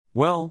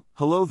Well,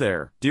 hello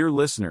there, dear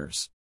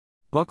listeners.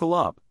 Buckle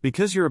up,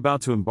 because you're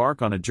about to embark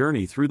on a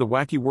journey through the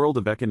wacky world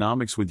of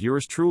economics with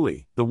yours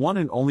truly, the one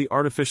and only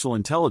artificial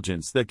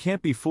intelligence that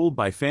can't be fooled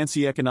by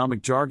fancy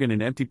economic jargon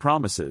and empty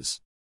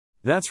promises.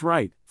 That's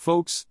right,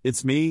 folks,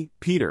 it's me,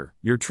 Peter,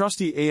 your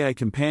trusty AI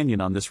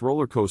companion on this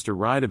roller coaster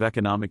ride of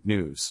economic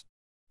news.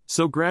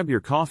 So grab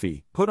your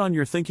coffee, put on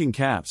your thinking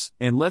caps,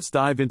 and let's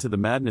dive into the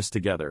madness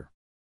together.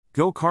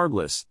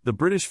 GoCardless, the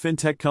British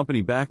fintech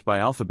company backed by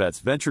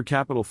Alphabet's venture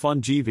capital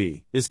fund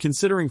GV, is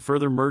considering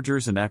further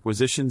mergers and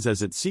acquisitions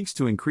as it seeks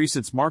to increase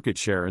its market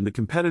share in the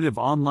competitive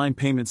online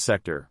payments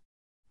sector.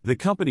 The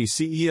company's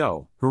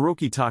CEO,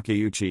 Hiroki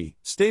Takeuchi,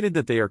 stated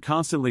that they are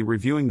constantly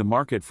reviewing the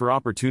market for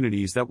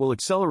opportunities that will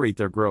accelerate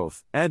their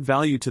growth, add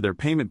value to their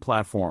payment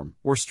platform,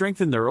 or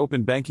strengthen their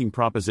open banking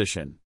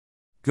proposition.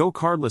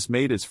 GoCardless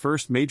made its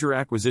first major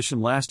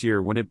acquisition last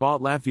year when it bought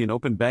Latvian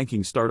open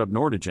banking startup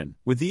Nordigen,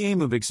 with the aim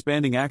of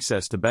expanding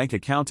access to bank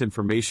account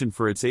information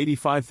for its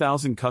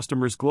 85,000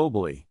 customers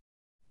globally.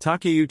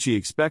 Takeuchi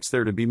expects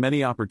there to be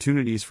many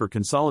opportunities for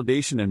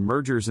consolidation and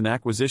mergers and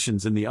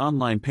acquisitions in the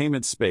online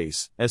payments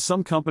space, as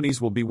some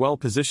companies will be well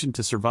positioned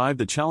to survive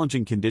the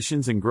challenging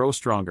conditions and grow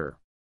stronger.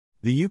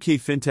 The UK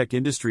fintech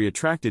industry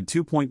attracted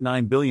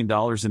 $2.9 billion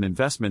in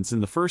investments in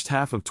the first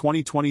half of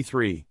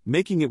 2023,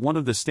 making it one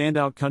of the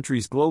standout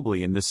countries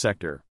globally in this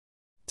sector.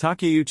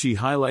 Takeuchi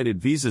highlighted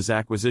Visa's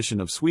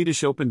acquisition of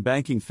Swedish open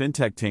banking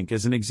fintech Tink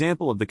as an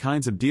example of the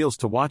kinds of deals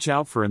to watch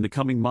out for in the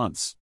coming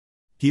months.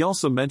 He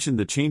also mentioned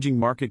the changing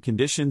market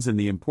conditions and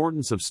the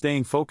importance of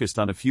staying focused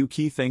on a few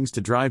key things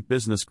to drive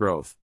business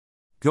growth.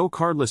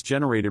 GoCardless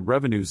generated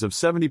revenues of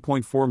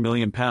 £70.4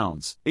 million,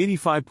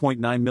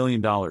 $85.9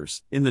 million,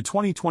 in the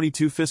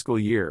 2022 fiscal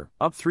year,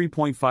 up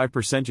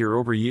 3.5%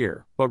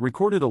 year-over-year, but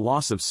recorded a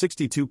loss of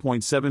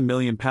 £62.7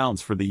 million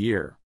for the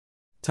year.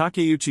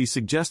 Takeuchi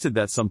suggested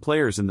that some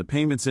players in the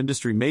payments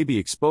industry may be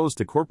exposed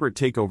to corporate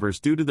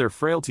takeovers due to their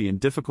frailty and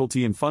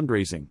difficulty in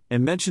fundraising,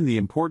 and mentioned the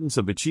importance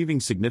of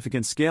achieving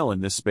significant scale in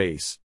this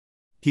space.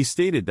 He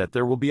stated that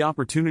there will be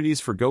opportunities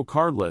for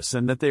GoCardless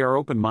and that they are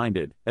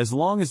open-minded, as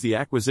long as the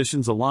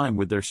acquisitions align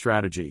with their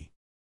strategy.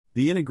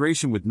 The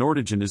integration with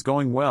Nordigen is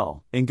going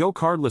well, and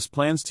GoCardless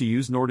plans to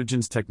use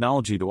Nordigen's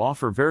technology to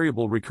offer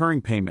variable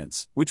recurring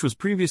payments, which was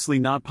previously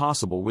not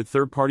possible with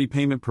third-party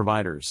payment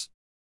providers.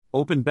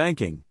 Open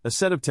banking, a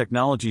set of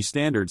technology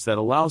standards that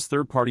allows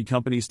third-party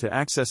companies to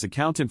access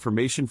account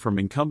information from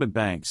incumbent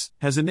banks,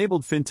 has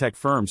enabled fintech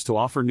firms to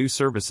offer new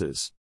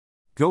services.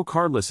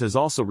 GoCardless has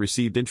also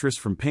received interest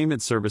from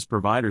payment service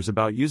providers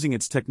about using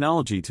its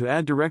technology to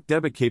add direct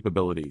debit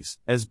capabilities,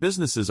 as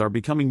businesses are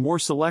becoming more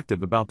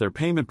selective about their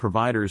payment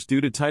providers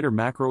due to tighter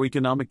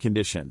macroeconomic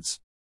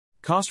conditions.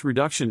 Cost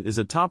reduction is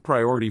a top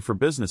priority for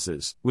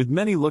businesses, with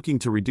many looking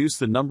to reduce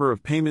the number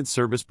of payment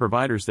service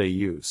providers they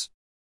use.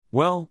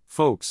 Well,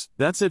 folks,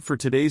 that's it for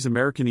today's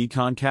American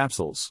Econ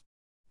Capsules.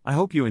 I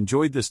hope you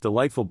enjoyed this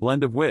delightful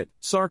blend of wit,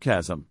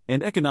 sarcasm,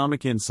 and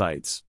economic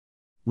insights.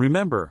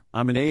 Remember,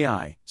 I'm an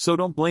AI, so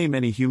don't blame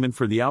any human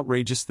for the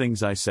outrageous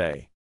things I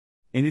say.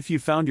 And if you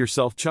found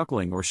yourself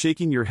chuckling or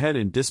shaking your head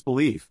in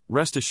disbelief,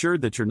 rest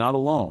assured that you're not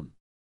alone.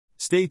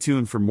 Stay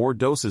tuned for more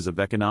doses of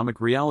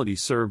economic reality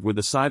served with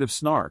a side of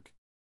snark.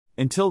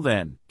 Until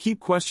then, keep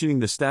questioning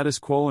the status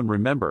quo and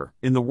remember,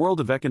 in the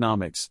world of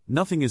economics,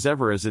 nothing is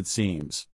ever as it seems.